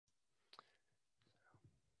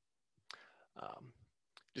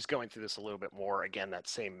Just going through this a little bit more, again, that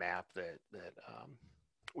same map that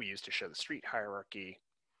we used to show the street hierarchy,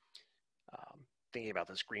 thinking about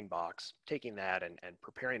this green box, taking that and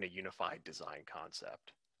preparing a unified design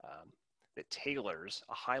concept that tailors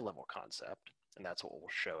a high-level concept, and that's what we'll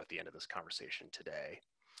show at the end of this conversation today.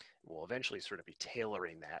 We'll eventually sort of be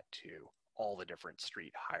tailoring that to all the different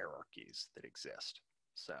street hierarchies that exist.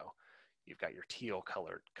 So you've got your teal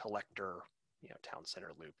colored collector, Town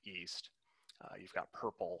Center Loop East. You've got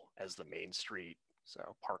purple as the main street,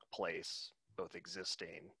 so Park Place, both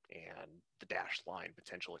existing, and the dashed line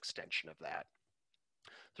potential extension of that.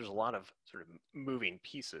 There's a lot of sort of moving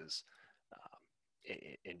pieces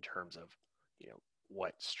in terms of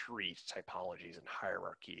what street typologies and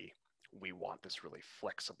hierarchy we want this really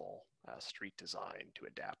flexible street design to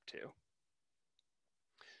adapt to.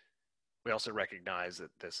 We also recognize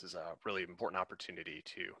that this is a really important opportunity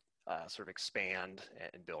to sort of expand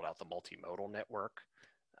and build out the multimodal network.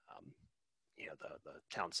 The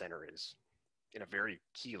town center is in a very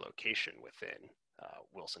key location within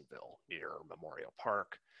Wilsonville near Memorial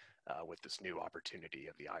Park, with this new opportunity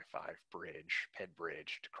of the I-5 bridge, Ped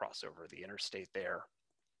Bridge, to cross over the interstate there,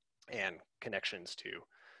 and connections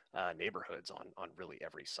to neighborhoods on really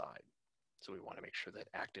every side. So we want to make sure that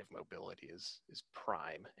active mobility is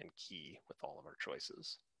prime and key with all of our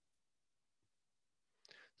choices.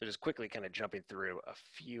 So just quickly kind of jumping through a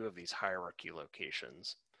few of these hierarchy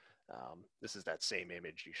locations. This is that same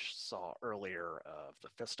image you saw earlier of the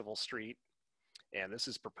Festival Street. And this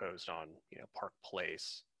is proposed on Park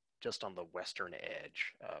Place, just on the western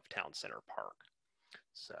edge of Town Center Park.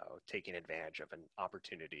 So taking advantage of an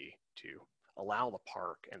opportunity to allow the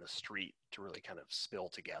park and the street to really kind of spill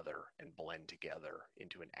together and blend together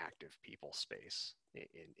into an active people space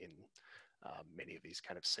in many of these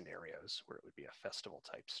kind of scenarios where it would be a festival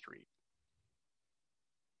type street.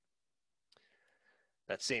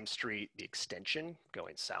 That same street, the extension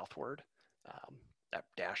going southward, that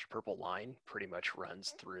dashed purple line pretty much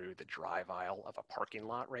runs through the drive aisle of a parking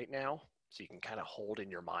lot right now. So you can kind of hold in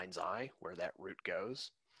your mind's eye where that route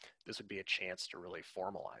goes. This would be a chance to really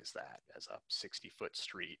formalize that as a 60-foot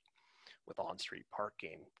street with on-street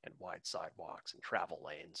parking and wide sidewalks and travel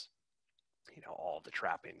lanes. All of the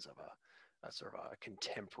trappings of a sort of a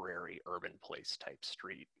contemporary urban place type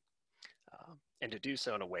street. And to do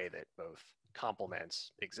so in a way that both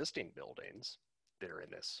complements existing buildings that are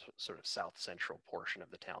in this sort of south central portion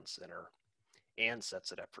of the town center and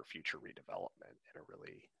sets it up for future redevelopment in a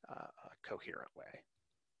really coherent way.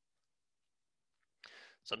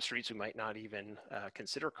 Some streets we might not even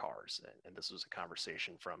consider cars, and this was a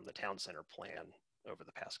conversation from the town center plan over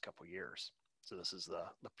the past couple years. So this is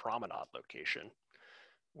the promenade location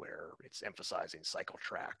where it's emphasizing cycle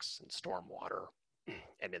tracks and stormwater,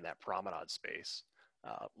 and in that promenade space,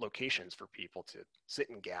 locations for people to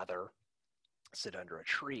sit and gather, sit under a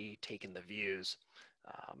tree, take in the views,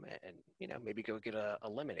 and maybe go get a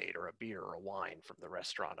lemonade or a beer or a wine from the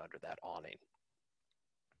restaurant under that awning.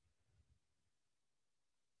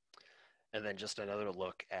 And then just another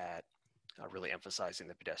look at really emphasizing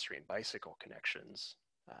the pedestrian bicycle connections.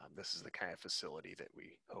 This is the kind of facility that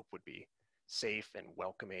we hope would be safe and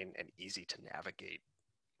welcoming and easy to navigate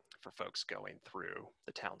for folks going through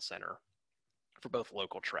the town center for both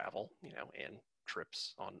local travel, and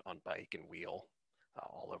trips on bike and wheel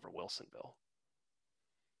all over Wilsonville.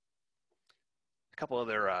 A couple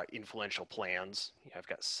other influential plans. I've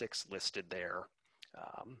got 6 listed there.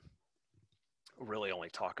 Really only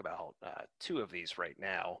talk about 2 of these right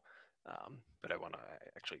now, but I want to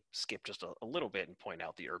actually skip just a little bit and point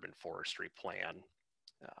out the urban forestry plan,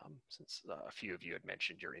 since a few of you had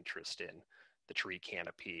mentioned your interest in the tree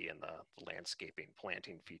canopy and the landscaping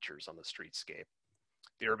planting features on the streetscape.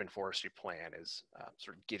 The urban forestry plan is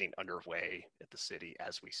sort of getting underway at the city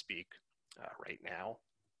as we speak right now.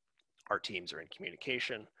 Our teams are in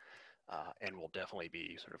communication and will definitely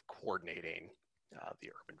be sort of coordinating the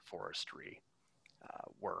urban forestry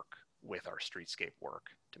work with our streetscape work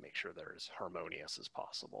to make sure they're as harmonious as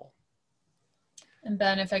possible. And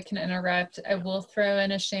Ben, if I can interrupt, I will throw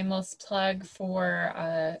in a shameless plug for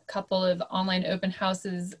a couple of online open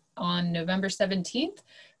houses on November 17th.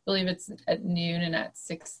 I believe it's at noon and at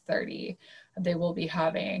 6:30. They will be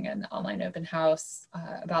having an online open house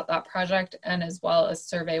about that project, and as well as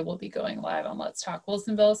survey will be going live on Let's Talk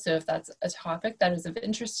Wilsonville. So if that's a topic that is of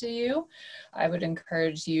interest to you, I would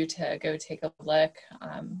encourage you to go take a look.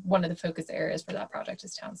 One of the focus areas for that project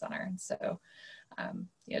is Town Center. So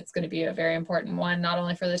it's going to be a very important one, not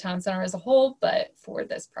only for the Town Center as a whole, but for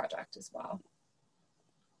this project as well.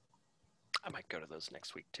 I might go to those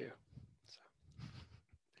next week too.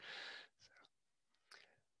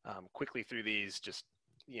 quickly through these, just,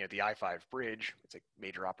 the I-5 bridge, it's a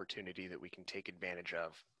major opportunity that we can take advantage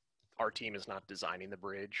of. Our team is not designing the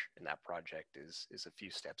bridge, and that project is a few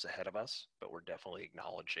steps ahead of us, but we're definitely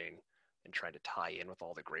acknowledging and trying to tie in with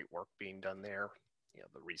all the great work being done there.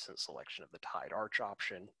 The recent selection of the tied arch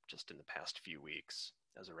option just in the past few weeks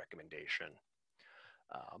as a recommendation.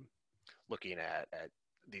 Looking at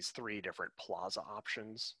these 3 different plaza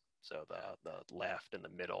options, so the left and the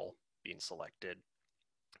middle being selected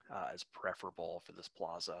as preferable for this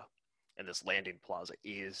plaza. And this landing plaza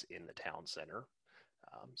is in the town center.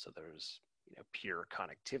 So there's pure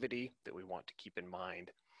connectivity that we want to keep in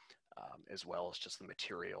mind, as well as just the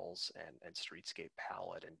materials and streetscape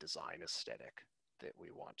palette and design aesthetic that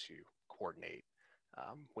we want to coordinate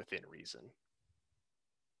within reason.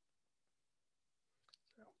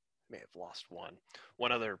 So may have lost one.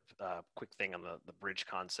 One other quick thing on the bridge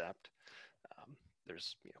concept.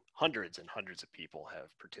 There's hundreds and hundreds of people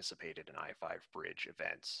have participated in I-5 bridge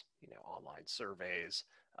events, online surveys,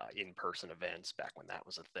 in-person events back when that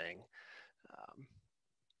was a thing.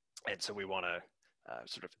 And so we want to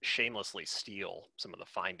sort of shamelessly steal some of the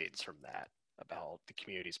findings from that about the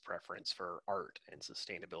community's preference for art and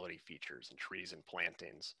sustainability features and trees and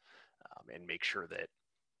plantings, and make sure that,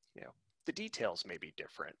 the details may be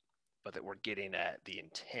different, but that we're getting at the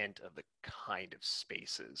intent of the kind of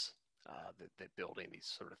spaces that building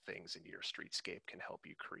these sort of things into your streetscape can help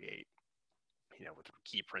you create, with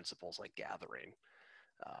key principles like gathering.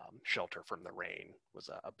 Shelter from the rain was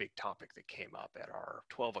a big topic that came up at our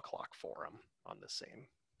 12 o'clock forum on the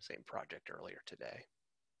same project earlier today.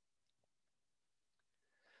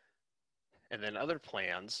 And then other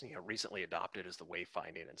plans, recently adopted is the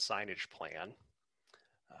wayfinding and signage plan.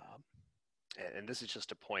 And this is just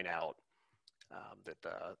to point out that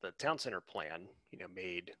the town center plan,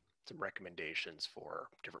 made some recommendations for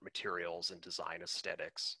different materials and design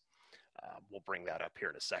aesthetics. We'll bring that up here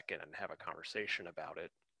in a second and have a conversation about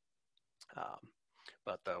it.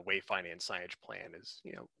 But the wayfinding and signage plan is,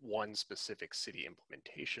 one specific city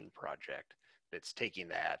implementation project that's taking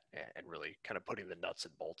that and really kind of putting the nuts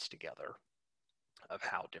and bolts together of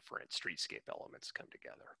how different streetscape elements come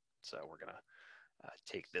together. So we're going to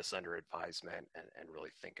take this under advisement and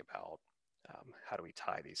really think about how do we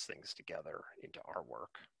tie these things together into our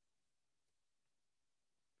work.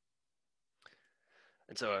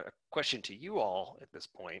 And so a question to you all at this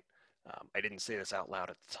point, I didn't say this out loud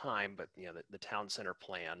at the time, but the town center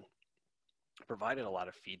plan provided a lot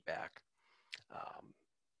of feedback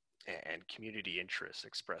and community interest,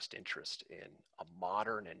 expressed interest in a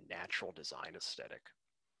modern and natural design aesthetic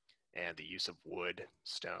and the use of wood,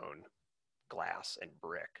 stone, glass, and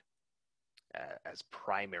brick as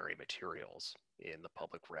primary materials in the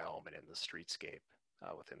public realm and in the streetscape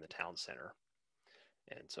within the town center.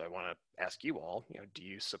 And so I want to ask you all, do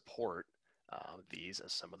you support these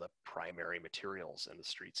as some of the primary materials in the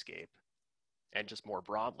streetscape? And just more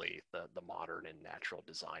broadly, the modern and natural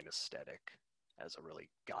design aesthetic as a really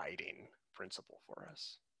guiding principle for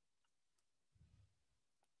us.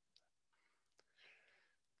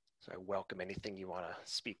 So I welcome anything you want to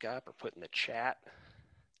speak up or put in the chat,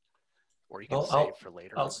 or you can save for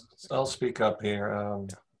later. I'll speak up here.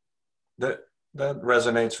 That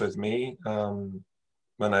resonates with me.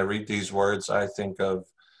 When I read these words, I think of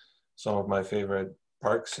some of my favorite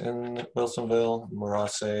parks in Wilsonville,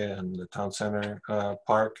 Marassi, and the Town Center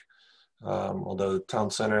Park. Although the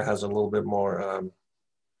Town Center has a little bit more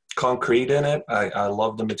concrete in it, I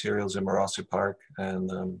love the materials in Marassi Park,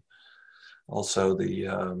 and also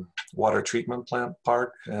the water treatment plant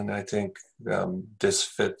park. And I think this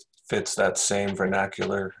fits that same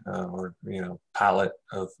vernacular or palette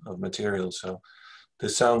of materials. So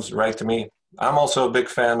this sounds right to me. I'm also a big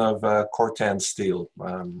fan of Cortan steel,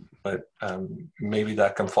 but maybe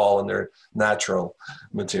that can fall under natural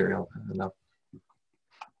material.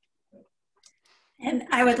 And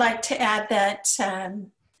I would like to add that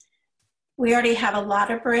we already have a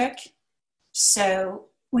lot of brick, so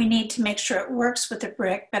we need to make sure it works with the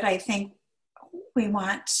brick, but I think we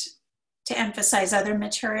want to emphasize other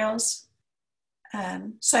materials.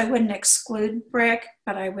 So I wouldn't exclude brick,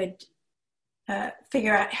 but I would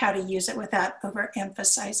figure out how to use it without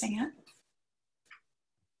overemphasizing it.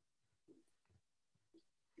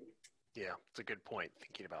 Yeah, it's a good point,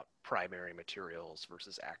 thinking about primary materials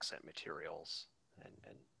versus accent materials.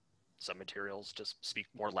 And some materials just speak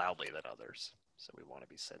more loudly than others. So we want to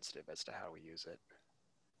be sensitive as to how we use it.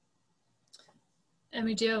 And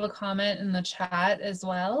we do have a comment in the chat as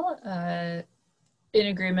well. in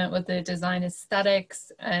agreement with the design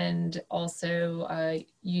aesthetics, and also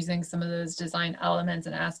using some of those design elements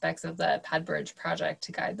and aspects of the pad bridge project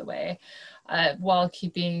to guide the way, while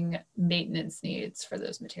keeping maintenance needs for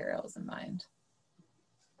those materials in mind.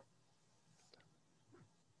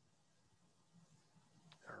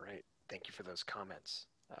 All right, thank you for those comments.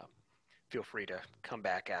 Feel free to come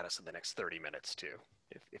back at us in the next 30 minutes too,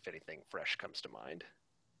 if anything fresh comes to mind.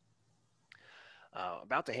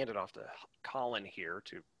 About to hand it off to Colin here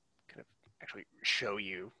to kind of actually show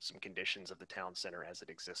you some conditions of the town center as it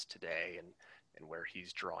exists today, and where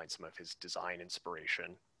he's drawing some of his design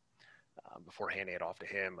inspiration. Before handing it off to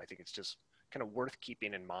him, I think it's just kind of worth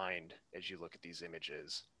keeping in mind as you look at these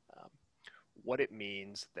images, what it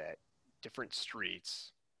means that different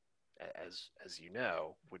streets, as you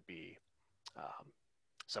know, would be,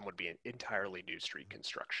 some would be an entirely new street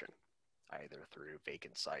construction, either through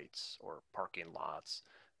vacant sites or parking lots,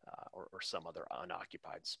 or some other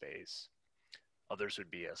unoccupied space. Others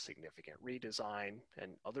would be a significant redesign,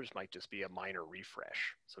 and others might just be a minor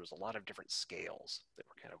refresh. So there's a lot of different scales that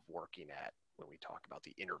we're kind of working at when we talk about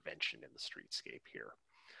the intervention in the streetscape here.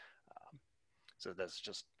 So that's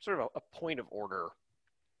just sort of a point of order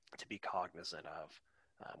to be cognizant of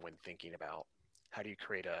when thinking about how do you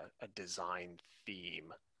create a design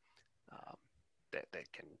theme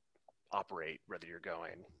that can operate, whether you're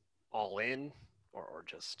going all in or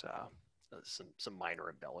just some minor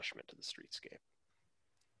embellishment to the streetscape.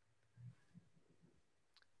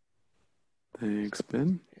 Thanks,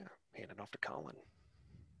 Ben. Yeah, hand it off to Colin.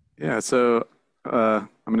 Yeah, so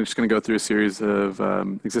I'm just going to go through a series of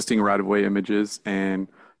existing right-of-way images and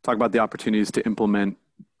talk about the opportunities to implement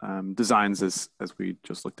designs as we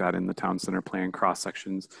just looked at in the town center plan cross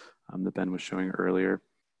sections that Ben was showing earlier.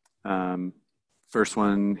 First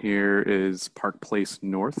one here is Park Place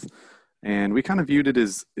North, and we kind of viewed it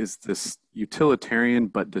as this utilitarian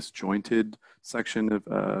but disjointed section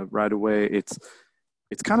of right-of-way. It's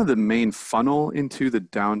kind of the main funnel into the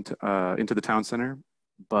town center,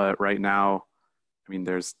 but right now, I mean,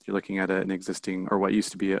 you're looking at an existing, or what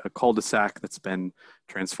used to be a cul-de-sac that's been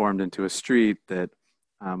transformed into a street that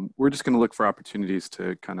we're just going to look for opportunities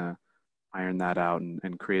to kind of iron that out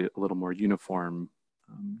and create a little more uniform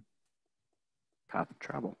path of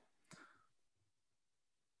travel.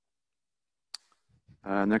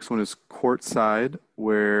 Next one is Courtside,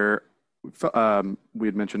 where we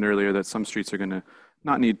had mentioned earlier that some streets are going to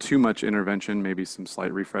not need too much intervention, maybe some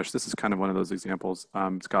slight refresh. This is kind of one of those examples.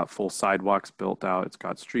 It's got full sidewalks built out. It's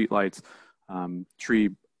got street lights, tree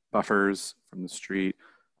buffers from the street,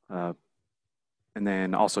 and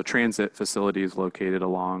then also transit facilities located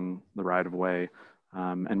along the right-of-way.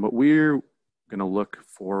 And what we're going to look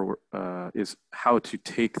for is how to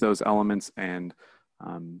take those elements and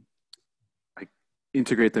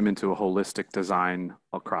integrate them into a holistic design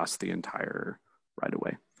across the entire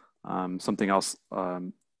right-of-way. Something else,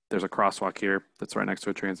 there's a crosswalk here that's right next to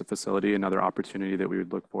a transit facility. Another opportunity that we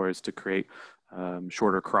would look for is to create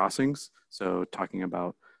shorter crossings. So talking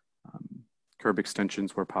about curb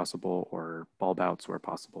extensions where possible, or bulb outs where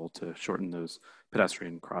possible, to shorten those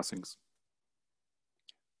pedestrian crossings.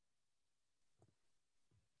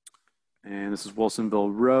 And this is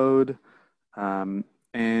Wilsonville Road.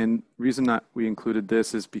 And reason that we included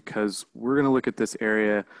this is because we're going to look at this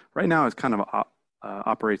area right now. It's kind of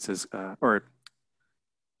operates as,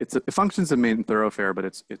 it functions as a main thoroughfare, but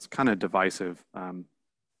it's kind of divisive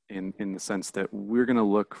in the sense that we're going to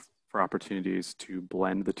look for opportunities to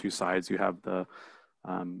blend the two sides. You have the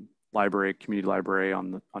library, community library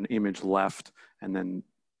on image left, and then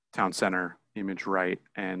town center image right,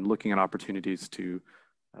 and looking at opportunities to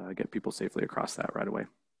get people safely across that right away.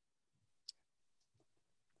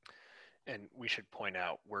 And we should point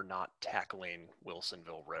out, we're not tackling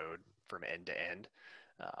Wilsonville Road from end to end.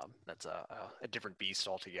 That's a different beast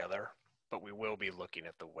altogether, but we will be looking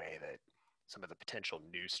at the way that some of the potential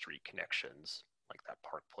new street connections, like that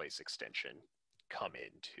Park Place extension, come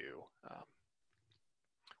into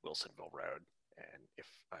Wilsonville Road. And if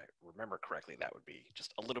I remember correctly, that would be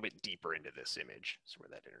just a little bit deeper into this image, so where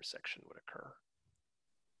that intersection would occur.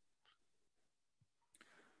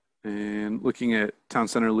 And looking at Town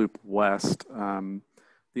Center Loop West,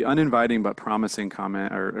 the uninviting but promising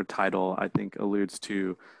comment or title, I think, alludes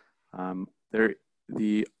to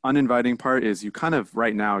the uninviting part is you kind of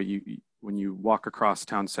right now, when you walk across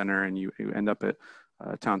Town Center and you end up at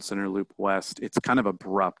Town Center Loop West, it's kind of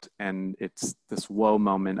abrupt, and it's this whoa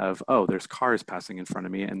moment of, oh, there's cars passing in front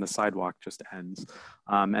of me, and the sidewalk just ends.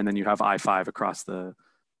 And then you have I-5 across the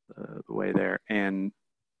way there. And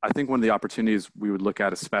I think one of the opportunities we would look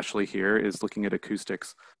at, especially here, is looking at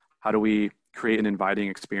acoustics. How do we create an inviting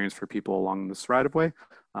experience for people along this right of way,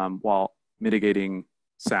 while mitigating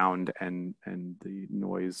sound and the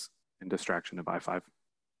noise and distraction of I-5.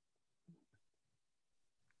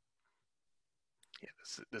 Yeah,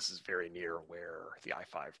 this is very near where the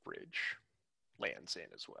I-5 bridge lands in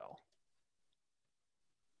as well.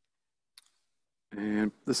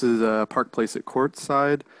 And this is Park Place at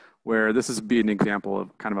Courtside, where this is be an example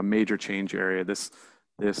of kind of a major change area. This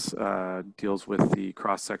deals with the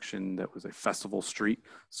cross section that was a festival street.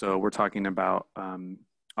 So we're talking about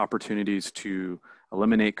opportunities to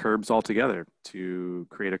eliminate curbs altogether, to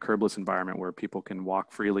create a curbless environment where people can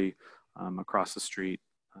walk freely across the street.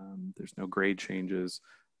 There's no grade changes,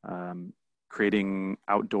 creating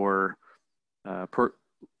outdoor,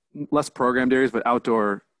 less programmed areas, but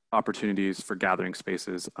outdoor opportunities for gathering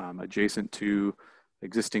spaces adjacent to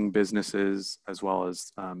existing businesses, as well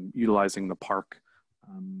as utilizing the park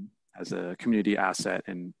as a community asset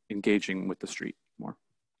and engaging with the street more.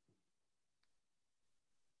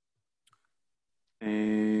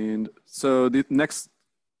 And so the next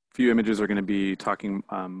few images are going to be talking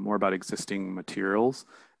more about existing materials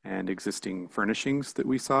and existing furnishings that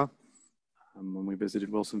we saw when we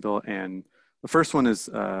visited Wilsonville. And the first one is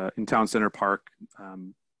in Town Center Park,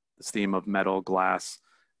 this theme of metal, glass,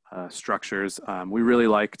 structures. We really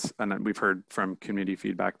liked, and we've heard from community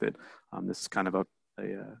feedback that this is kind of a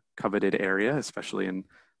coveted area, especially in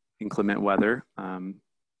inclement weather.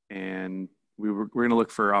 And we're going to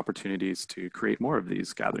look for opportunities to create more of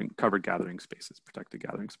these covered gathering spaces, protected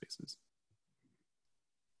gathering spaces.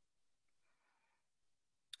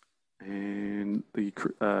 And the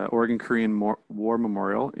Oregon Korean War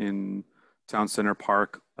Memorial in Town Center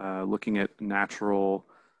Park, looking at natural,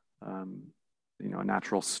 a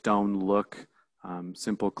natural stone look,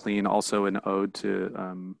 simple, clean, also an ode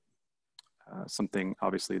to something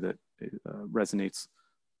obviously that resonates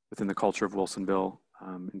within the culture of Wilsonville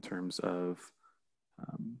in terms of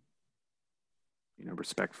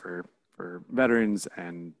respect for veterans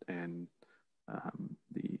and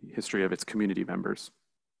the history of its community members.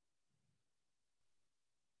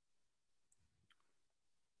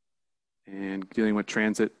 And dealing with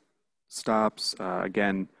transit stops,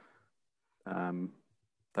 again,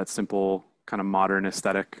 that simple kind of modern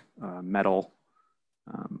aesthetic, metal.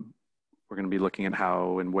 We're going to be looking at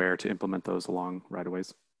how and where to implement those along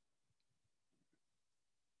right-of-ways.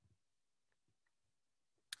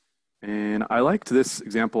 And I liked this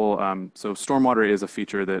example. So stormwater is a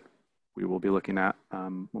feature that we will be looking at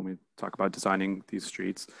when we talk about designing these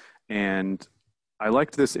streets. And I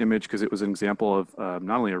liked this image because it was an example of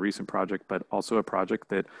not only a recent project, but also a project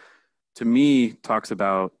that, to me, talks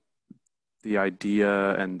about the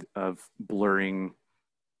idea and of blurring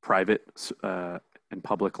private and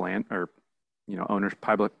public land, or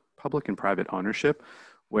public and private ownership,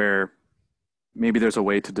 where maybe there's a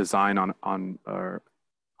way to design on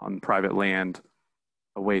private land,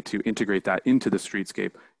 a way to integrate that into the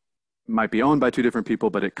streetscape. It might be owned by two different people,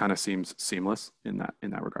 but it kind of seems seamless in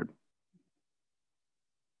that regard.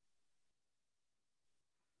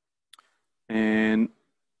 And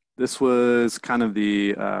this was kind of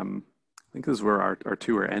the, I think this is where our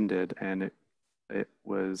tour ended, and it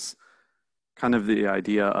was kind of the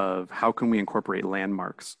idea of how can we incorporate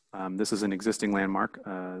landmarks. This is an existing landmark,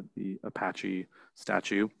 the Apache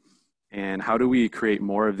statue, and how do we create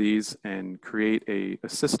more of these and create a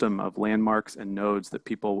system of landmarks and nodes that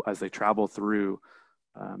people, as they travel through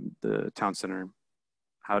the town center,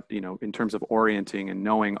 how, in terms of orienting and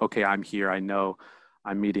knowing, okay, I'm here, I know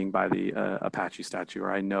I'm meeting by the Apache statue,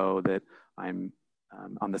 or I know that I'm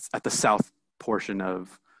at the south portion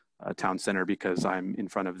of town center because I'm in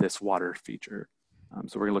front of this water feature.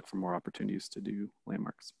 So we're gonna look for more opportunities to do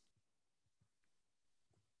landmarks.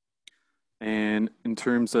 And in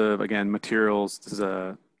terms of, again, materials, this is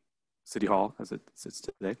a City Hall as it sits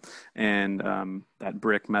today. And that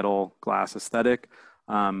brick, metal, glass aesthetic,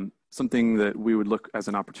 something that we would look as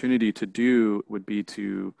an opportunity to do would be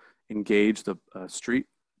to engage the street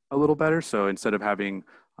a little better. So instead of having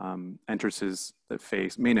main entrances that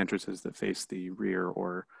face the rear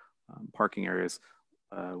or parking areas,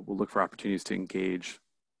 we'll look for opportunities to engage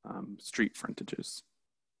street frontages.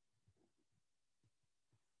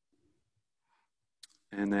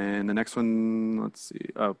 And then the next one, let's see.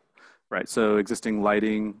 Oh, right. So existing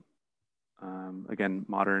lighting, again,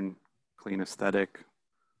 modern, clean aesthetic,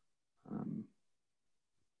 kind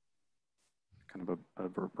of a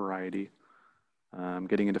variety.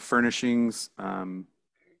 Getting into furnishings,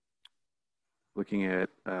 looking at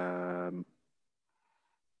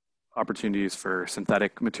opportunities for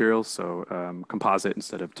synthetic materials, so composite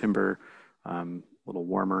instead of timber, a little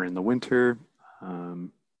warmer in the winter,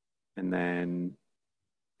 and and then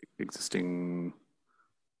existing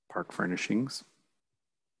park furnishings.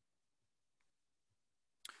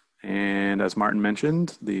 And as Martin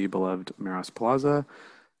mentioned, the beloved Maros Plaza,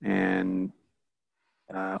 and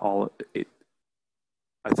I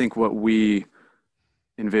think what we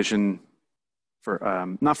envision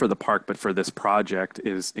for, not for the park, but for this project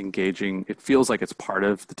is engaging. It feels like it's part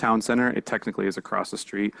of the town center. It technically is across the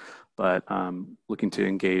street, but looking to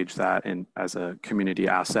engage that as a community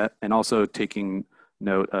asset, and also taking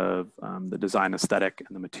note of the design aesthetic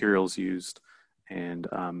and the materials used. And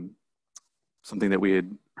something that we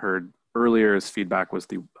had heard earlier as feedback was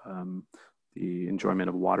the enjoyment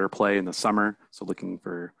of water play in the summer. So looking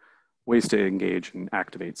for ways to engage and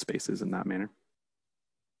activate spaces in that manner.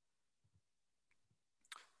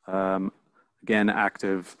 Again,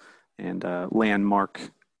 active and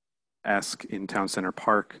landmark-esque in Town Center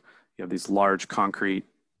Park. You have these large concrete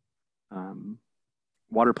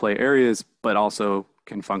water play areas, but also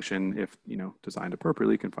can function, if designed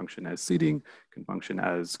appropriately, can function as seating, can function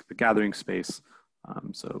as a gathering space.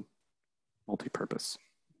 So multi-purpose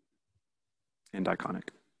and iconic.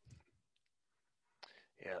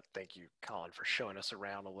 Yeah, thank you, Colin, for showing us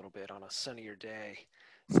around a little bit on a sunnier day.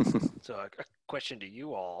 So a question to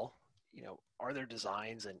you all, are there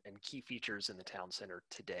designs and key features in the town center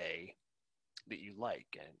today that you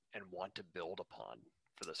like and want to build upon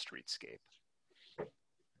for the streetscape?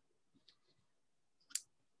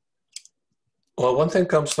 Well, one thing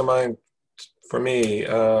comes to mind for me,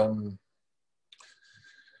 and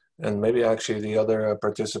maybe actually the other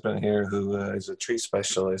participant here who is a tree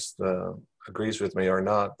specialist agrees with me or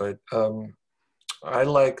not, but I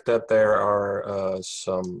like that there are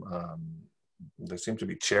there seem to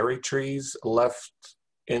be cherry trees left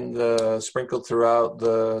sprinkled throughout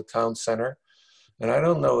the town center. And I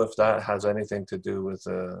don't know if that has anything to do with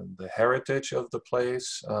the heritage of the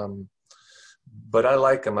place, but I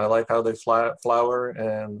like them. I like how they flower,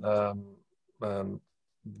 and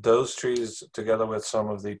those trees, together with some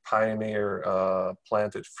of the pioneer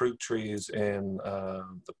planted fruit trees in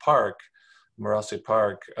the park, Marossi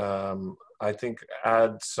Park, I think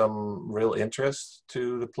add some real interest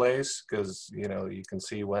to the place, because you can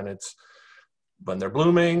see when they're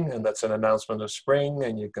blooming, and that's an announcement of spring,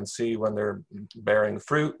 and you can see when they're bearing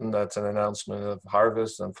fruit, and that's an announcement of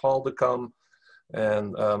harvest and fall to come.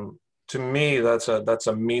 And to me, that's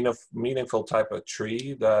a meaningful type of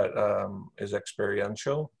tree that is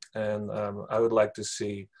experiential, and I would like to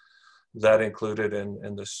see that included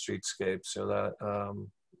in the streetscape, so that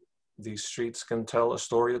these streets can tell a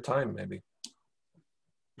story of time, maybe.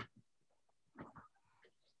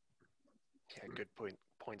 Yeah, good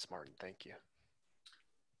points, Martin. Thank you.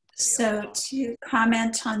 So to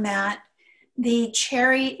comment on that, the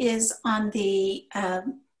cherry is on the,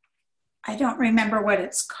 I don't remember what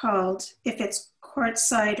it's called, if it's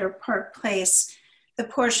Courtside or Park Place, the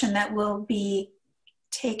portion that will be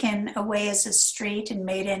taken away as a street and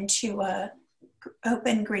made into a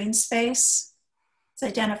open green space. It's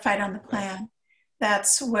identified on the plan.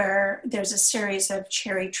 That's where there's a series of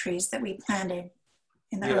cherry trees that we planted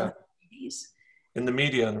in the early 80s. In the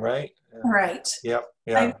median, right? Right. Yep.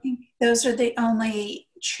 Yeah. I think those are the only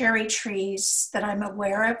cherry trees that I'm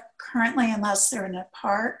aware of currently, unless they're in a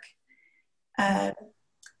park. The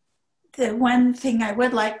one thing I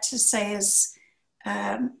would like to say is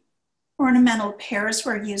ornamental pears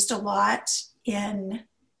were used a lot in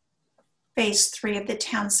phase 3 of the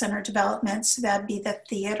town center development. So that'd be the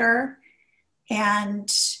theater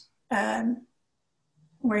and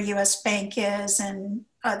where US Bank is, and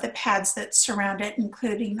the pads that surround it,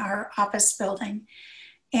 including our office building.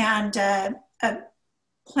 And a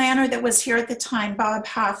planner that was here at the time, Bob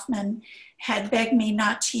Hoffman, had begged me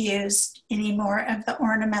not to use any more of the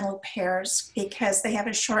ornamental pears because they have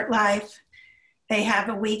a short life, they have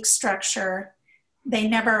a weak structure, they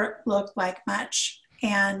never look like much.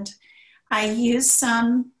 And I used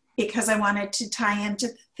some because I wanted to tie into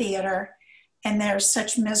the theater, and they're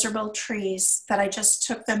such miserable trees that I just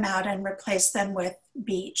took them out and replaced them with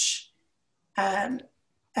beech,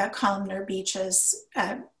 columnar beeches,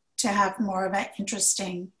 to have more of an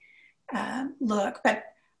interesting look. But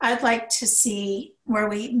I'd like to see where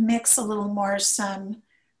we mix a little more some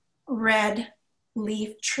red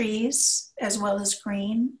leaf trees as well as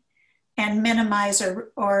green, and minimize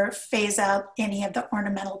or phase out any of the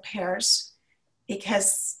ornamental pears,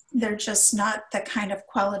 because they're just not the kind of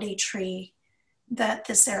quality tree that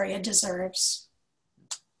this area deserves.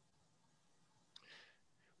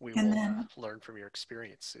 We will learn from your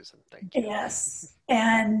experience, Susan. Thank you. Yes,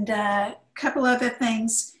 and a couple other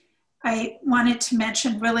things I wanted to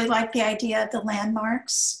mention. Really like the idea of the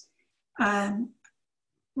landmarks.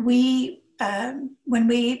 when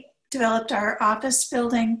we developed our office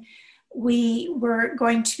building, we were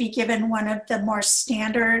going to be given one of the more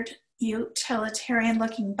standard utilitarian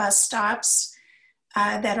looking bus stops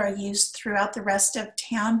that are used throughout the rest of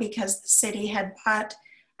town, because the city had bought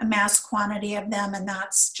a mass quantity of them, and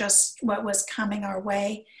that's just what was coming our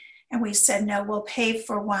way. And we said, no, we'll pay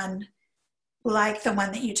for one like the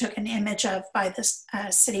one that you took an image of by the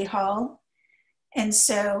City Hall. And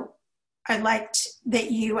so I liked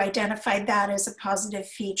that you identified that as a positive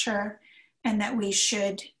feature, and that we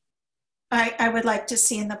should, I would like to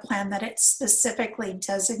see in the plan that it's specifically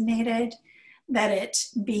designated, that it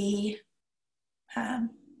be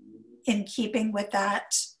in keeping with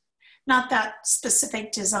that, not that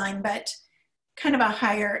specific design, but kind of a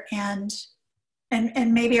higher end.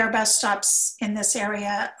 And maybe our bus stops in this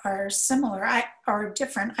area are similar or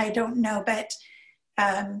different, I don't know, but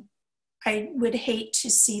I would hate to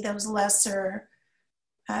see those lesser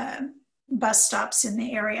bus stops in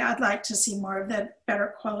the area. I'd like to see more of the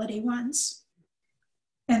better quality ones.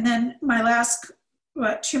 And then my last,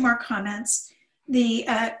 two more comments. The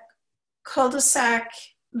cul-de-sac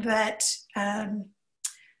that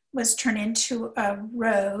was turned into a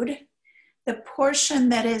road, the portion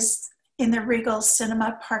that is in the Regal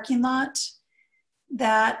Cinema parking lot,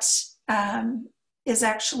 that is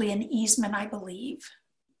actually an easement, I believe.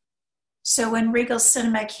 So when Regal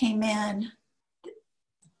Cinema came in,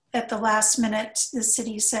 at the last minute, the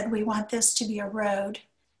city said, we want this to be a road.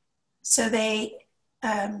 So they,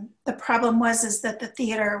 the problem was that the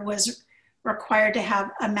theater was required to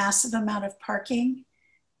have a massive amount of parking,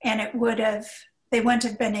 and they wouldn't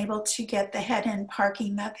have been able to get the head-in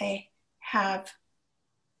parking that they have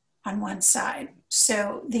on one side.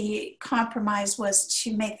 So the compromise was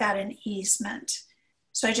to make that an easement.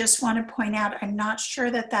 So I just want to point out, I'm not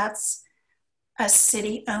sure that that's a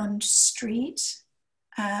city-owned street,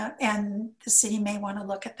 and the city may want to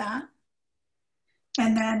look at that.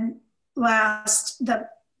 And then last,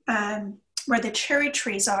 where the cherry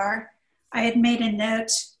trees are, I had made a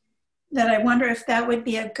note that I wonder if that would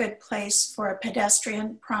be a good place for a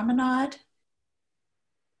pedestrian promenade.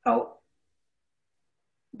 Oh,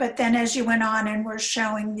 but then as you went on and were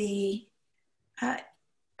showing the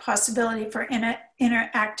possibility for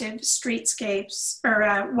interactive streetscapes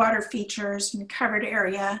or water features and covered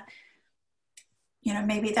area, you know,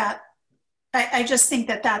 maybe that, I just think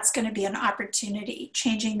that that's going to be an opportunity,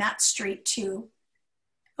 changing that street to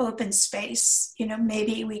open space. You know,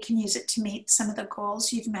 maybe we can use it to meet some of the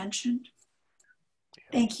goals you've mentioned. Yeah.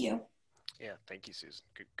 Thank you. Yeah, thank you, Susan.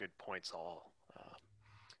 Good points all.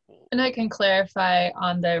 And I can clarify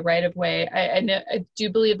on the right-of-way. I do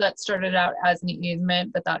believe that started out as an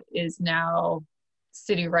easement, but that is now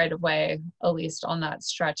city right-of-way, at least on that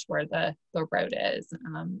stretch where the road is.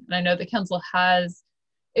 And I know the council has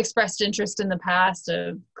expressed interest in the past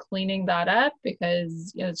of cleaning that up,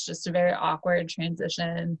 because you know it's just a very awkward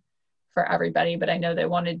transition for everybody. But I know they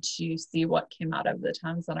wanted to see what came out of the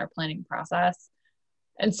town center planning process,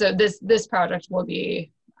 and so this project will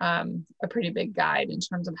be a pretty big guide in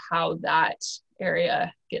terms of how that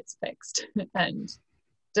area gets fixed and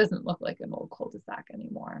doesn't look like an old cul-de-sac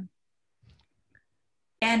anymore.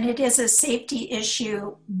 And it is a safety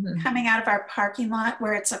issue coming out of our parking lot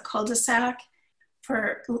where it's a cul-de-sac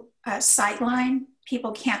for a sightline.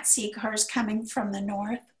 People can't see cars coming from the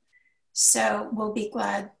north. So we'll be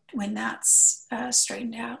glad when that's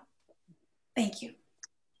straightened out. Thank you.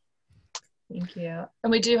 Thank you.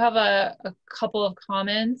 And we do have a couple of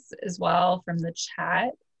comments as well from the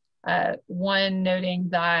chat. One noting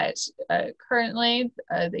that currently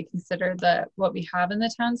they consider that what we have in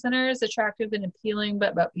the town center is attractive and appealing,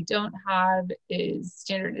 but what we don't have is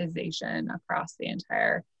standardization across the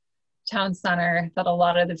entire town center, that a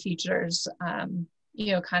lot of the features,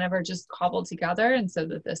 you know, kind of are just cobbled together. And so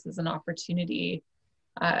that this is an opportunity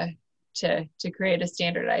to create a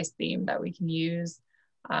standardized theme that we can use.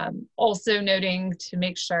 Also noting to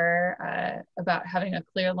make sure about having a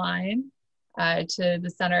clear line to the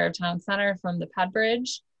center of town center from the pad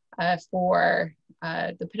bridge for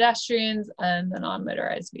the pedestrians and the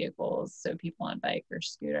non-motorized vehicles, so people on bike or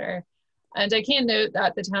scooter. And I can note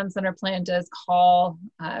that the town center plan does call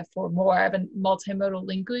for more of a multimodal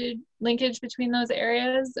linkage between those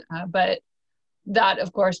areas, but that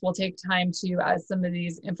of course will take time to, as some of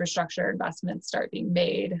these infrastructure investments start being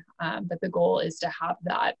made. But the goal is to have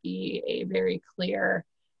that be a very clear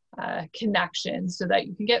connection so that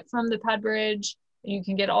you can get from the pad bridge and you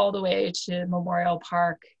can get all the way to Memorial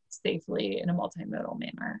Park safely in a multimodal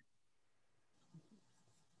manner.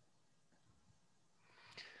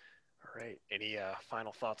 All right, any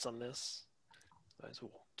final thoughts on this? Otherwise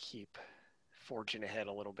we'll keep forging ahead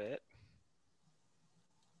a little bit.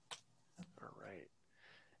 All right.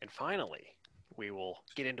 And finally, we will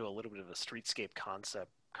get into a little bit of a streetscape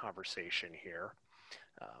concept conversation here.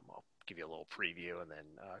 I'll give you a little preview, and then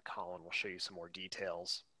Colin will show you some more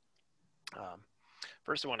details.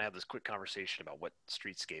 First, I want to have this quick conversation about what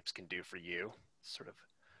streetscapes can do for you, sort of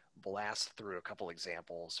blast through a couple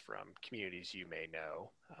examples from communities you may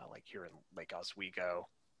know, like here in Lake Oswego,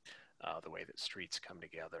 the way that streets come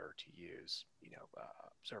together to use,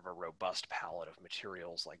 sort of a robust palette of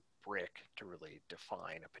materials like brick to really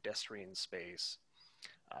define a pedestrian space,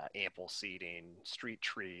 ample seating, street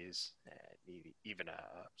trees, and even a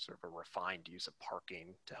sort of a refined use of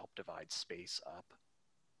parking to help divide space up.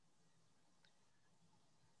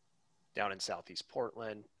 Down in Southeast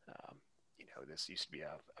Portland, this used to be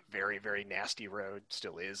a very, very nasty road,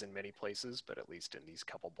 still is in many places, but at least in these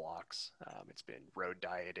couple blocks, it's been road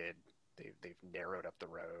dieted. They've narrowed up the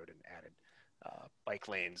road and added bike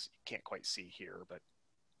lanes. You can't quite see here, but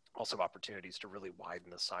also opportunities to really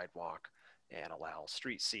widen the sidewalk and allow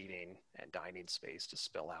street seating and dining space to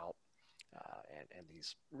spill out. And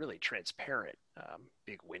these really transparent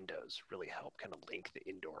big windows really help kind of link the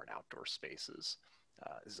indoor and outdoor spaces.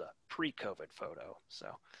 This is a pre-COVID photo, so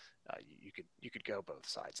you could go both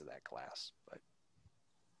sides of that glass. But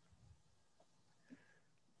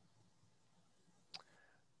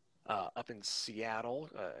up in Seattle,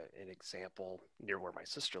 an example near where my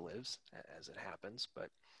sister lives, as it happens, but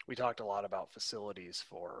we talked a lot about facilities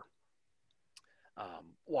for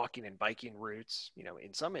walking and biking routes.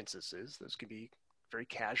 In some instances, those could be very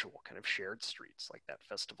casual, kind of shared streets, like that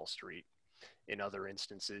festival street. In other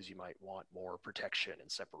instances, you might want more protection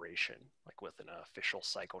and separation, like with an official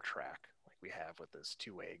cycle track, like we have with this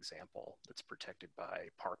two-way example that's protected by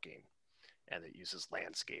parking and that uses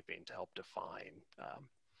landscaping to help define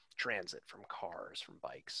transit from cars, from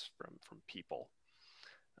bikes, from people.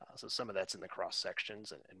 So some of that's in the cross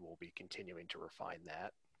sections, and we'll be continuing to refine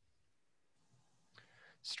that.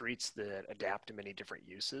 Streets that adapt to many different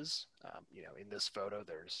uses. In this photo,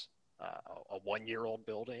 there's a 1-year-old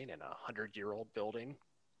building and a 100-year-old building,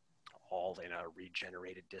 all in a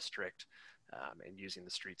regenerated district, and using the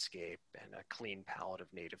streetscape and a clean palette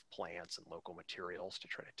of native plants and local materials to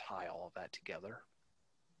try to tie all of that together.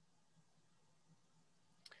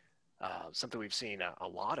 Something we've seen a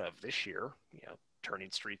lot of this year,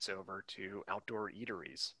 turning streets over to outdoor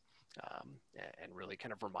eateries, and really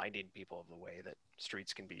kind of reminding people of the way that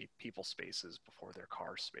streets can be people spaces before they're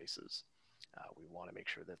car spaces. We want to make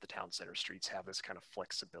sure that the town center streets have this kind of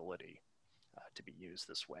flexibility to be used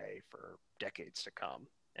this way for decades to come,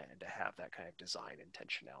 and to have that kind of design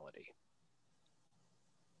intentionality.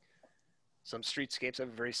 Some streetscapes have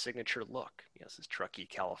a very signature look. This is Truckee,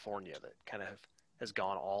 California, that kind of has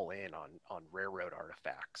gone all in on railroad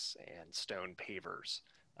artifacts and stone pavers,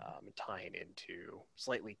 tying into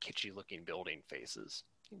slightly kitschy looking building faces.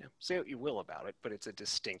 Say what you will about it, but it's a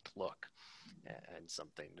distinct look and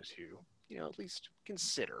something to at least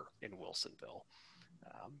consider in Wilsonville.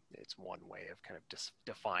 It's one way of kind of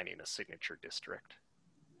defining a signature district.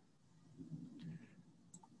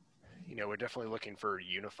 We're definitely looking for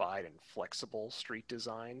unified and flexible street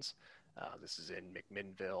designs. This is in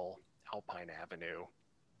McMinnville, Alpine Avenue,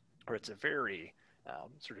 where it's a very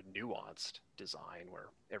sort of nuanced design where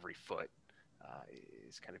every foot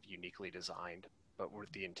is kind of uniquely designed, but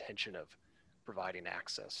with the intention of providing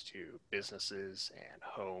access to businesses and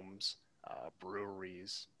homes,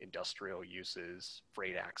 breweries, industrial uses,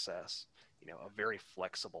 freight access, a very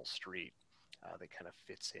flexible street that kind of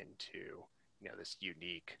fits into, this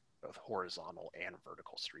unique both horizontal and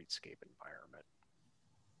vertical streetscape environment.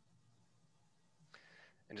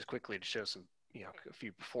 And just quickly to show some, a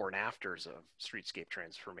few before and afters of streetscape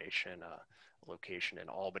transformation, a location in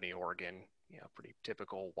Albany, Oregon, pretty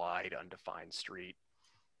typical wide, undefined street,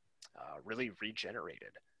 really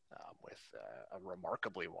regenerated with a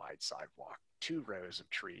remarkably wide sidewalk, 2 rows of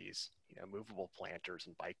trees, movable planters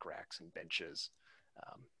and bike racks and benches.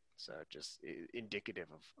 So just indicative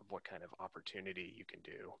of what kind of opportunity you can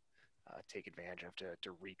do, take advantage of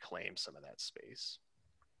to reclaim some of that space.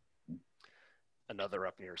 Another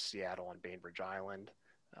up near Seattle on Bainbridge Island,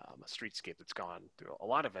 a streetscape that's gone through a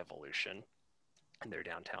lot of evolution in their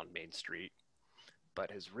downtown Main Street,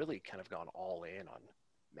 but has really kind of gone all in on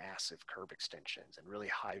massive curb extensions and really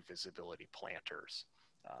high visibility planters,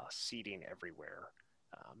 seating everywhere.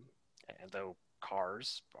 And though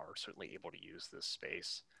cars are certainly able to use this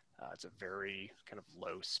space, it's a very kind of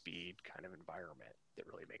low speed kind of environment that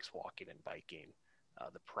really makes walking and biking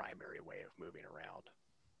the primary way of moving around.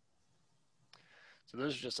 So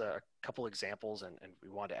those are just a couple examples, and we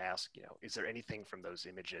wanted to ask, is there anything from those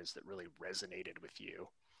images that really resonated with you,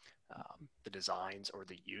 the designs or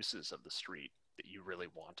the uses of the street that you really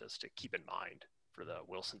want us to keep in mind for the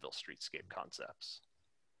Wilsonville streetscape concepts?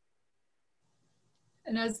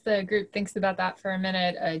 And as the group thinks about that for a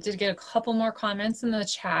minute, I did get a couple more comments in the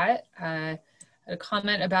chat. A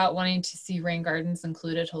comment about wanting to see rain gardens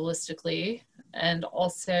included holistically, and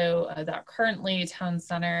also that currently town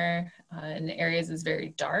center in areas is very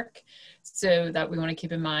dark, so that we want to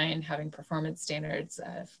keep in mind having performance standards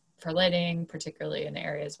for lighting, particularly in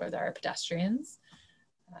areas where there are pedestrians.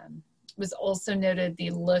 Was also noted the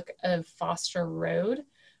look of Foster Road,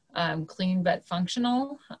 clean but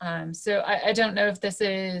functional. So I don't know if this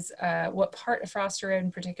is what part of Foster Road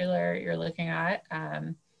in particular you're looking at,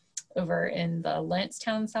 over in the Lentz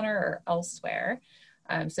Town Center or elsewhere.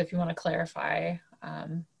 So if you want to clarify,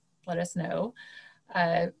 let us know.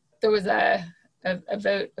 There was a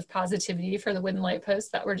vote of positivity for the wooden light posts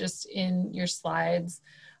that were just in your slides,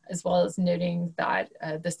 as well as noting that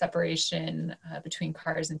the separation between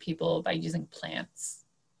cars and people by using plants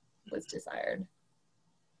was desired.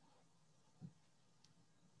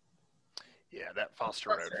 Yeah, that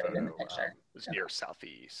Foster Road photo was near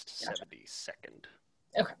Southeast 72nd.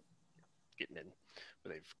 Okay. Getting in,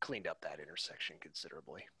 where they've cleaned up that intersection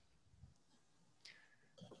considerably.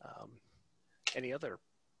 Any other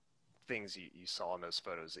things you saw in those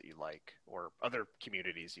photos that you like, or other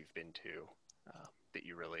communities you've been to that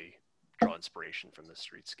you really draw inspiration from the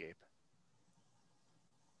streetscape?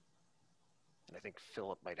 And I think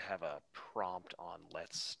Philip might have a prompt on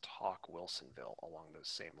Let's Talk Wilsonville along those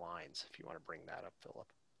same lines, if you want to bring that up, Philip.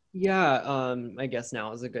 Yeah, I guess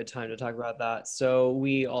now is a good time to talk about that. So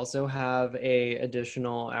we also have a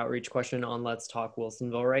additional outreach question on Let's Talk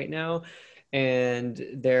Wilsonville right now. And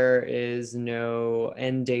there is no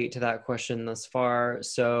end date to that question thus far.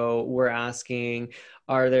 So we're asking,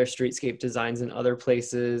 are there streetscape designs in other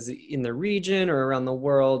places in the region or around the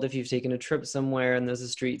world? If you've taken a trip somewhere and there's a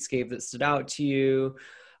streetscape that stood out to you,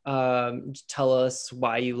 tell us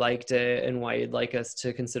why you liked it and why you'd like us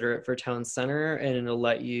to consider it for Town Center, and it'll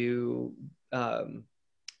let you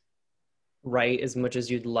write as much as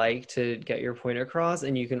you'd like to get your point across.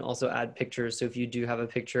 And you can also add pictures. So if you do have a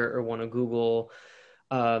picture or want to Google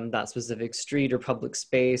that specific street or public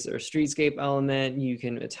space or streetscape element, you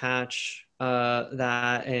can attach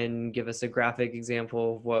that and give us a graphic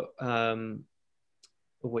example of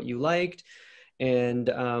what you liked. And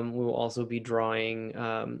we'll also be drawing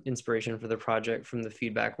inspiration for the project from the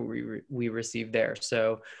feedback we received there.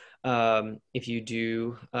 So if you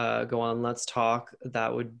do go on Let's Talk,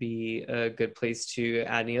 that would be a good place to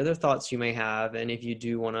add any other thoughts you may have. And if you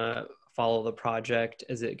do want to follow the project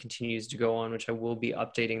as it continues to go on, which I will be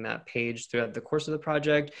updating that page throughout the course of the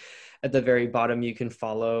project, at the very bottom, you can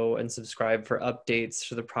follow and subscribe for updates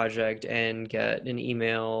for the project and get an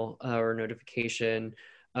email or notification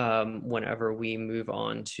whenever we move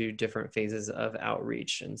on to different phases of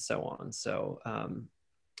outreach and so on. So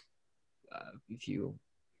if you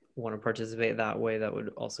want to participate that way, that would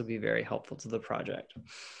also be very helpful to the project.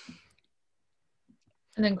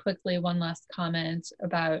 And then quickly, one last comment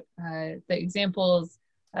about the examples.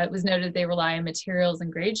 It was noted they rely on materials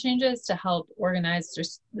and grade changes to help organize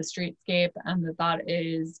the streetscape, and the thought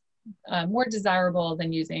is more desirable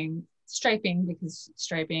than using striping, because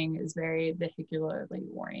striping is very vehicularly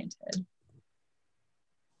oriented.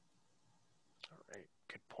 All right,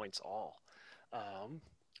 good points all.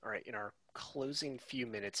 All right, in our closing few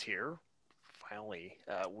minutes here, finally,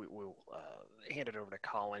 we'll hand it over to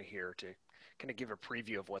Colin here to kind of give a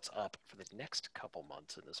preview of what's up for the next couple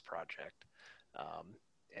months in this project.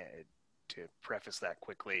 And to preface that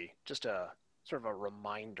quickly, just a sort of a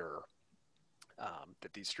reminder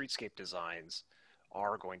that these streetscape designs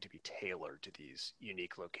are going to be tailored to these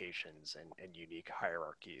unique locations and unique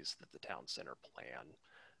hierarchies that the Town Center Plan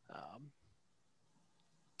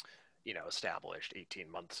established 18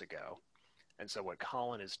 months ago. And so what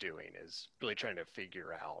Colin is doing is really trying to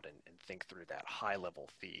figure out and think through that high level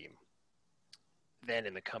theme. Then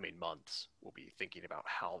in the coming months, we'll be thinking about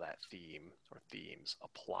how that theme or themes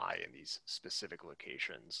apply in these specific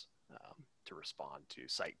locations to respond to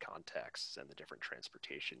site contexts and the different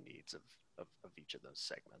transportation needs of each of those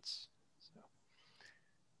segments. So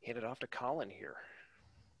hand it off to Colin here.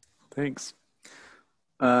 Thanks.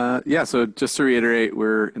 Yeah, so just to reiterate,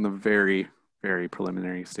 we're in the very, very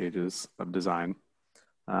preliminary stages of design.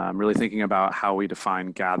 Really thinking about how we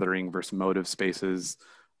define gathering versus motive spaces,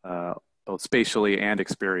 both spatially and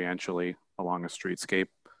experientially along a streetscape.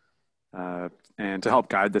 And to help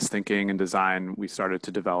guide this thinking and design, we started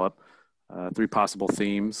to develop three possible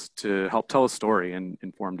themes to help tell a story and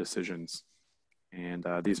inform decisions. And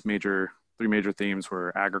these three major themes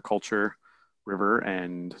were agriculture, river,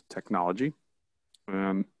 and technology.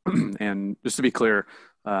 And just to be clear,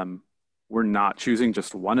 we're not choosing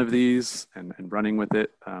just one of these and running with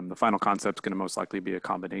it. The final concept is going to most likely be a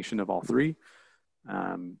combination of all three.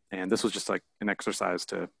 And this was just like an exercise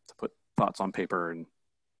to put thoughts on paper and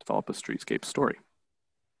develop a streetscape story.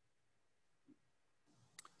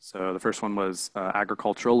 So the first one was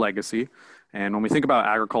agricultural legacy. And when we think about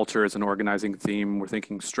agriculture as an organizing theme, we're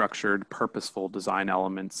thinking structured, purposeful design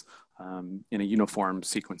elements in a uniform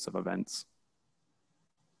sequence of events.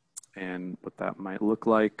 And what that might look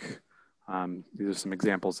like, these are some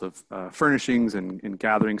examples of furnishings and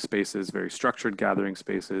gathering spaces, very structured gathering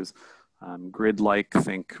spaces, grid-like,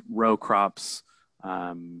 think row crops,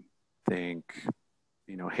 think,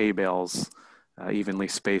 hay bales, evenly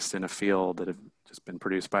spaced in a field that have just been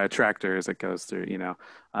produced by a tractor as it goes through, in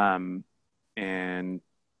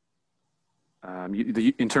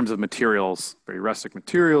terms of materials, very rustic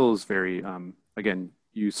materials, very, again,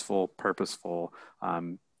 useful, purposeful.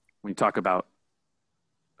 When you talk about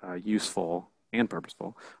useful and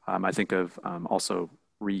purposeful, I think of also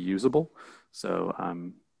reusable. So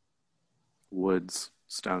woods,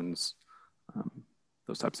 stones,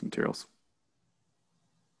 those types of materials.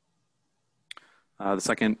 The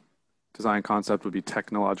second design concept would be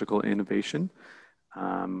technological innovation,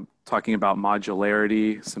 talking about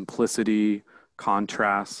modularity, simplicity,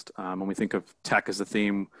 contrast. When we think of tech as a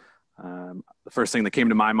theme, the first thing that came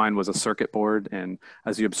to my mind was a circuit board. And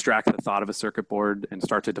as you abstract the thought of a circuit board and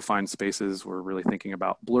start to define spaces, we're really thinking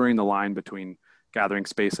about blurring the line between gathering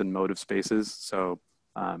space and motive spaces. So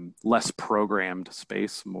less programmed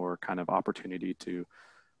space, more kind of opportunity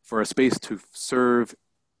for a space to serve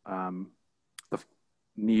the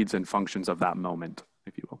needs and functions of that moment,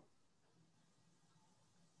 if you will.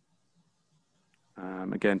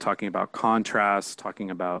 Again, talking about contrast,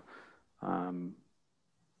 talking about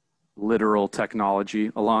literal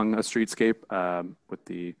technology along a streetscape with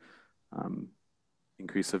the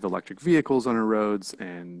increase of electric vehicles on our roads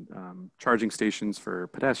and charging stations for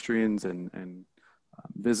pedestrians and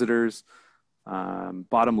visitors.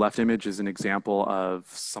 Bottom left image is an example of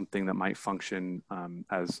something that might function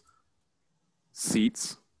as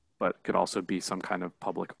seats, but could also be some kind of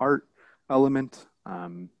public art element.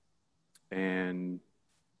 And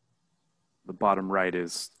the bottom right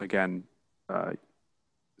is, again,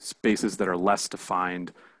 spaces that are less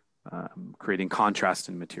defined, creating contrast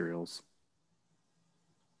in materials.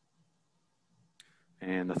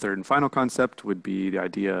 And the third and final concept would be the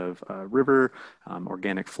idea of river,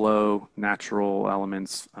 organic flow, natural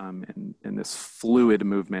elements, and this fluid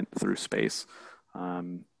movement through space.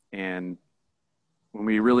 And when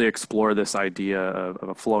we really explore this idea of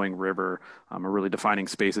a flowing river, we're really defining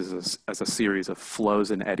spaces as a series of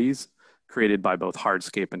flows and eddies created by both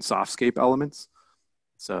hardscape and softscape elements.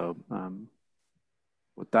 So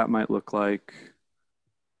what that might look like,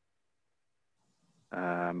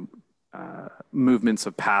 movements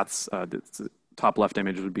of paths. The top left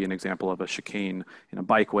image would be an example of a chicane in a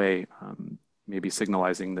bikeway, maybe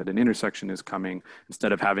signalizing that an intersection is coming.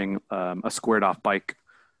 Instead of having a squared off bike,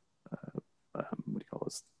 what do you call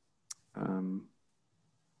this?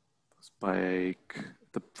 Bike,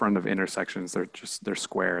 the front of intersections, they're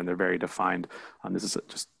square and they're very defined. This is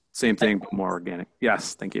just same thing, but more organic.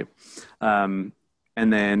 Yes, thank you. And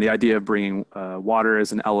then the idea of bringing water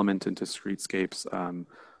as an element into streetscapes.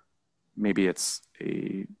 Maybe it's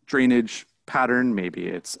a drainage pattern, maybe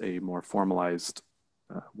it's a more formalized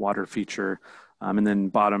water feature. And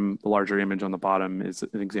then the larger image on the bottom is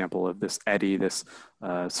an example of this eddy, this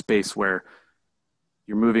space where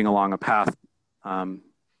you're moving along a path, and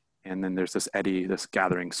then there's this eddy, this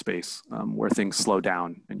gathering space where things slow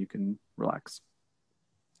down and you can relax.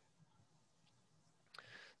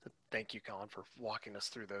 Thank you, Colin, for walking us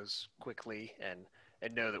through those quickly, and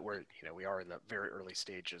know that we are in the very early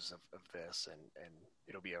stages of this, and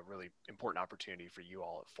it'll be a really important opportunity for you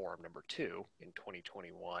all at forum number 2 in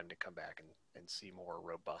 2021 to come back and see more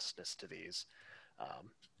robustness to these.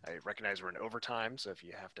 I recognize we're in overtime, so if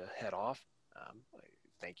you have to head off,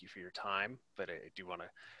 thank you for your time, but I do want to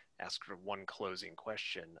ask for one closing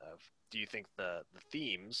question of, do you think the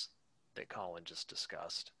themes that Colin just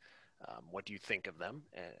discussed, what do you think of them,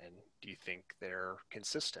 and do you think they're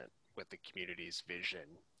consistent with the community's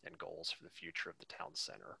vision and goals for the future of the town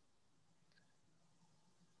center?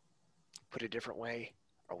 Put a different way,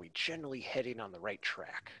 are we generally heading on the right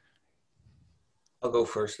track? I'll go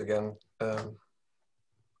first again.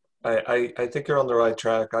 I think you're on the right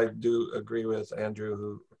track. I do agree with Andrew,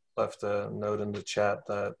 who left a note in the chat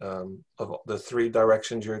that of the three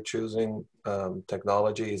directions you're choosing,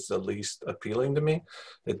 technology is the least appealing to me.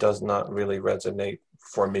 It does not really resonate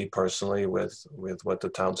for me personally with what the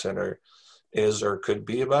town center is or could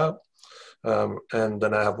be about. And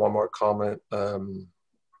then I have one more comment.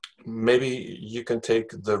 Maybe you can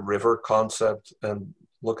take the river concept and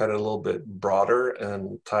look at it a little bit broader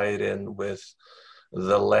and tie it in with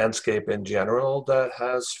the landscape in general that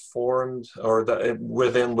has formed, or that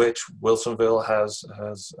within which Wilsonville has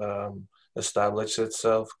established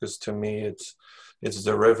itself. Because to me, it's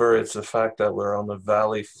the river, it's the fact that we're on the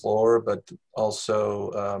valley floor, but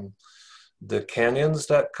also the canyons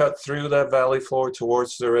that cut through that valley floor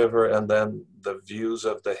towards the river, and then the views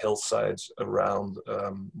of the hillsides around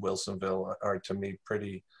Wilsonville are to me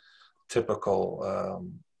pretty typical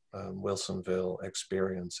Wilsonville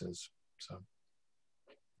experiences. So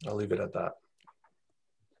I'll leave it at that.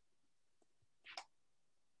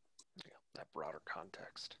 Yeah, that broader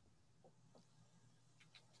context.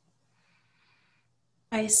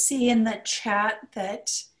 I see in the chat that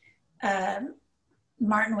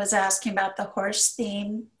Martin was asking about the horse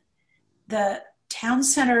theme. The town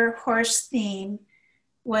center horse theme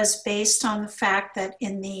was based on the fact that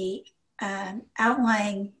in the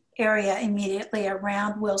outlying area immediately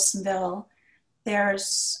around Wilsonville,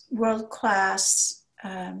 there's world-class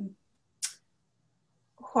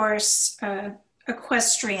horse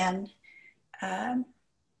equestrian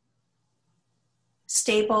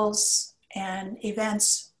stables, and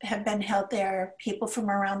events have been held there. People from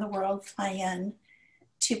around the world fly in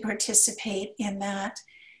to participate in that.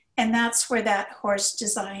 And that's where that horse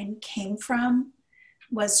design came from,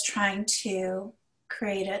 was trying to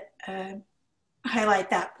create it, highlight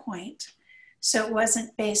that point. So it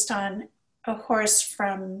wasn't based on a horse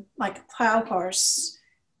from like a plow horse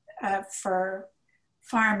for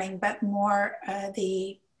farming, but more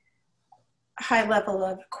the high level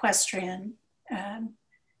of equestrian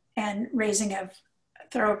and raising of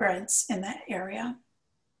thoroughbreds in that area.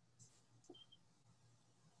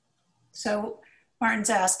 So Martin's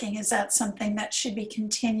asking, is that something that should be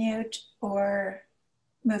continued or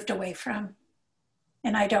moved away from?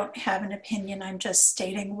 And I don't have an opinion. I'm just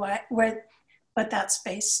stating what that's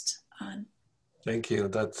based on. Thank you.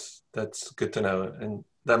 That's good to know, and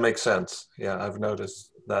that makes sense. Yeah, I've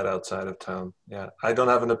noticed that outside of town. Yeah, I don't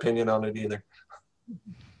have an opinion on it either. We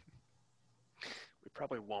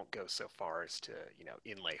probably won't go so far as to,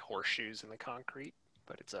 inlay horseshoes in the concrete,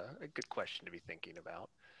 but it's a good question to be thinking about,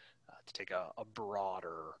 to take a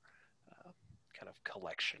broader kind of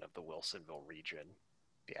collection of the Wilsonville region,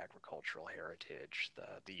 the agricultural heritage,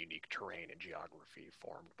 the unique terrain and geography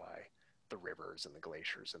formed by the rivers and the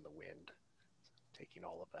glaciers and the wind, taking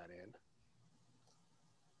all of that in.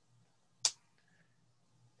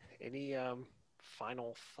 Any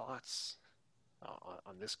final thoughts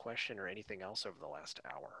on this question or anything else over the last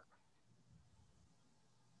hour?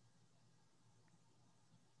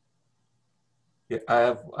 Yeah,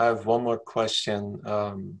 I have one more question.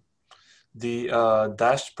 The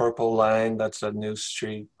dashed purple line, that's a new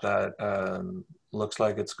street that looks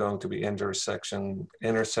like it's going to be intersecting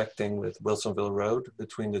with Wilsonville Road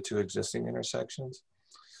between the two existing intersections.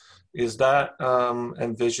 Is that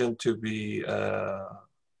envisioned to be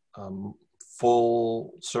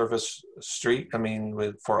full service street? I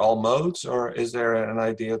mean, for all modes, or is there an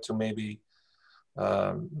idea to maybe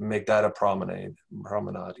make that a promenade?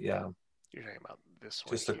 Yeah. You're talking about this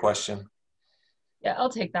one. Just a question. Yeah, I'll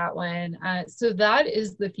take that one. So that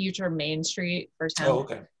is the future Main Street for town. Oh,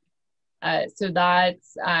 okay. So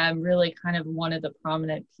that's really kind of one of the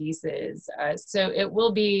prominent pieces. So it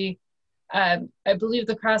will be, I believe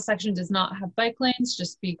the cross section does not have bike lanes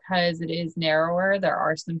just because it is narrower. There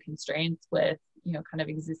are some constraints with, kind of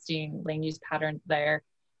existing lane use patterns there.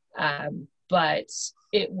 But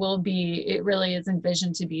it really is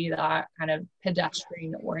envisioned to be that kind of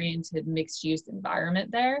pedestrian oriented mixed use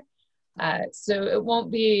environment there. So it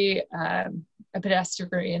won't be a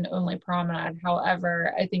pedestrian only promenade.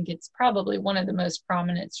 However, I think it's probably one of the most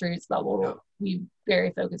prominent streets that will be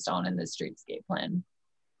very focused on in the streetscape plan.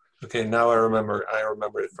 Okay, now I remember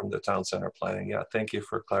it from the town center planning. Yeah, thank you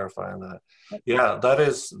for clarifying that. Yeah,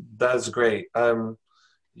 that's great.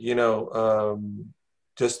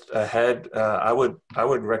 Just ahead, I would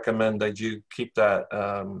recommend that you keep that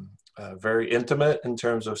very intimate in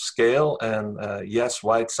terms of scale, and yes,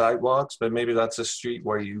 wide sidewalks, but maybe that's a street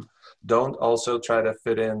where you don't also try to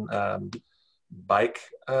fit in bike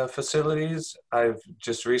facilities. I've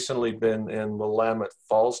just recently been in Willamette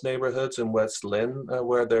Falls neighborhoods in West Lynn,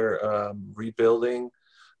 where they're rebuilding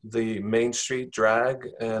the Main Street drag,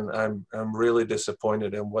 and I'm really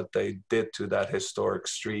disappointed in what they did to that historic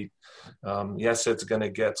street. Yes, it's going to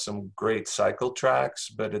get some great cycle tracks,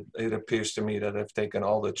 but it appears to me that they've taken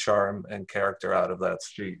all the charm and character out of that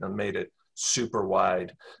street and made it super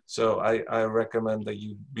wide. So I recommend that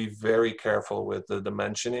you be very careful with the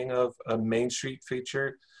dimensioning of a Main Street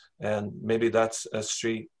feature, and maybe that's a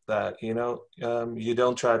street that, you know, you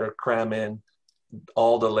don't try to cram in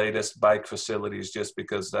all the latest bike facilities just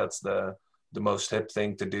because that's the most hip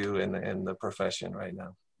thing to do in the profession right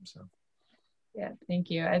now. So yeah, thank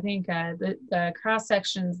you. I think the cross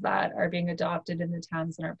sections that are being adopted in the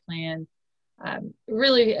town center plan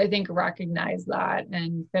really, I think, recognize that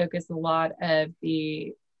and focus a lot of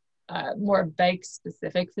the more bike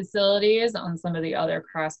specific facilities on some of the other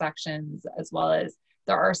cross sections, as well as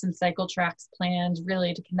there are some cycle tracks planned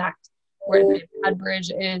really to connect where the pad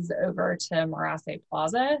bridge is over to Morasse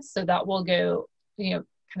Plaza. So that will go, you know,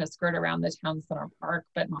 kind of skirt around the town center park,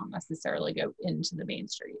 but not necessarily go into the main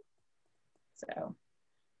street. So.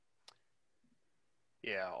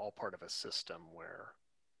 Yeah, all part of a system where,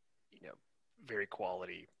 you know, very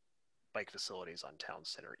quality bike facilities on Town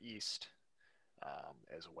Center East,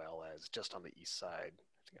 as well as just on the east side.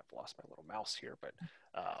 I think I've lost my little mouse here, but,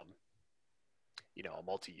 you know, a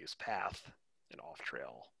multi-use path, an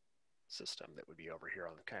off-trail system that would be over here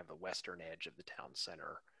on the kind of the western edge of the town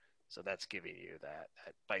center. So that's giving you that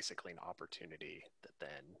bicycling opportunity that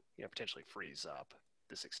then, you know, potentially frees up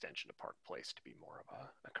this extension to Park Place to be more of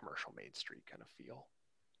a commercial Main Street kind of feel.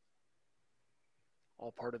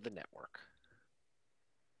 All part of the network.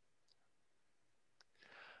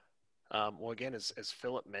 Well, again, as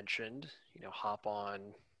Philip mentioned, you know, hop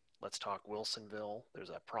on Let's Talk Wilsonville. There's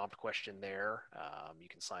a prompt question there. You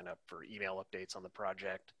can sign up for email updates on the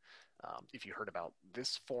project. If you heard about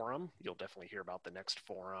this forum, you'll definitely hear about the next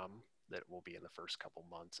forum that will be in the first couple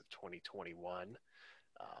months of 2021.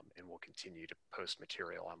 And we'll continue to post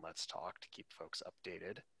material on Let's Talk to keep folks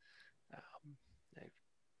updated.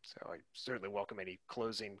 So I certainly welcome any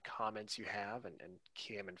closing comments you have, and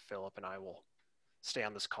Kim and Philip and I will stay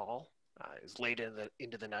on this call as late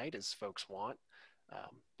into the night as folks want.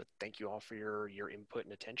 But thank you all for your input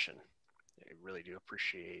and attention. I really do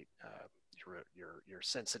appreciate your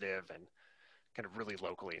sensitive and kind of really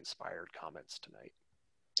locally inspired comments tonight.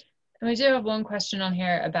 And we do have one question on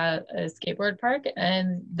here about a skateboard park,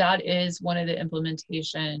 and that is one of the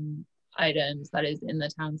implementation items that is in the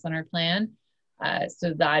town center plan.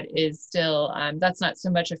 So that is still, that's not so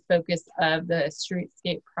much a focus of the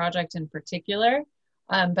streetscape project in particular,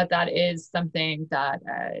 but that is something that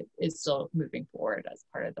is still moving forward as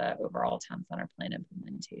part of the overall town center plan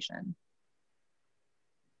implementation.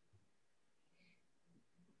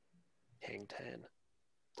 Hang 10.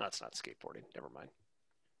 That's not skateboarding. Never mind.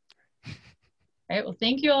 All right. Well,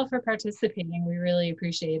 thank you all for participating. We really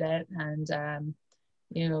appreciate it. And,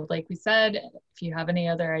 you know, like we said, if you have any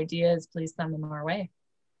other ideas, please send them our way.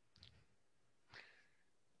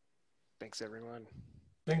 Thanks, everyone.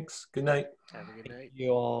 Thanks. Good night. Have a good night. Thank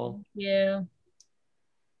you all. Thank you.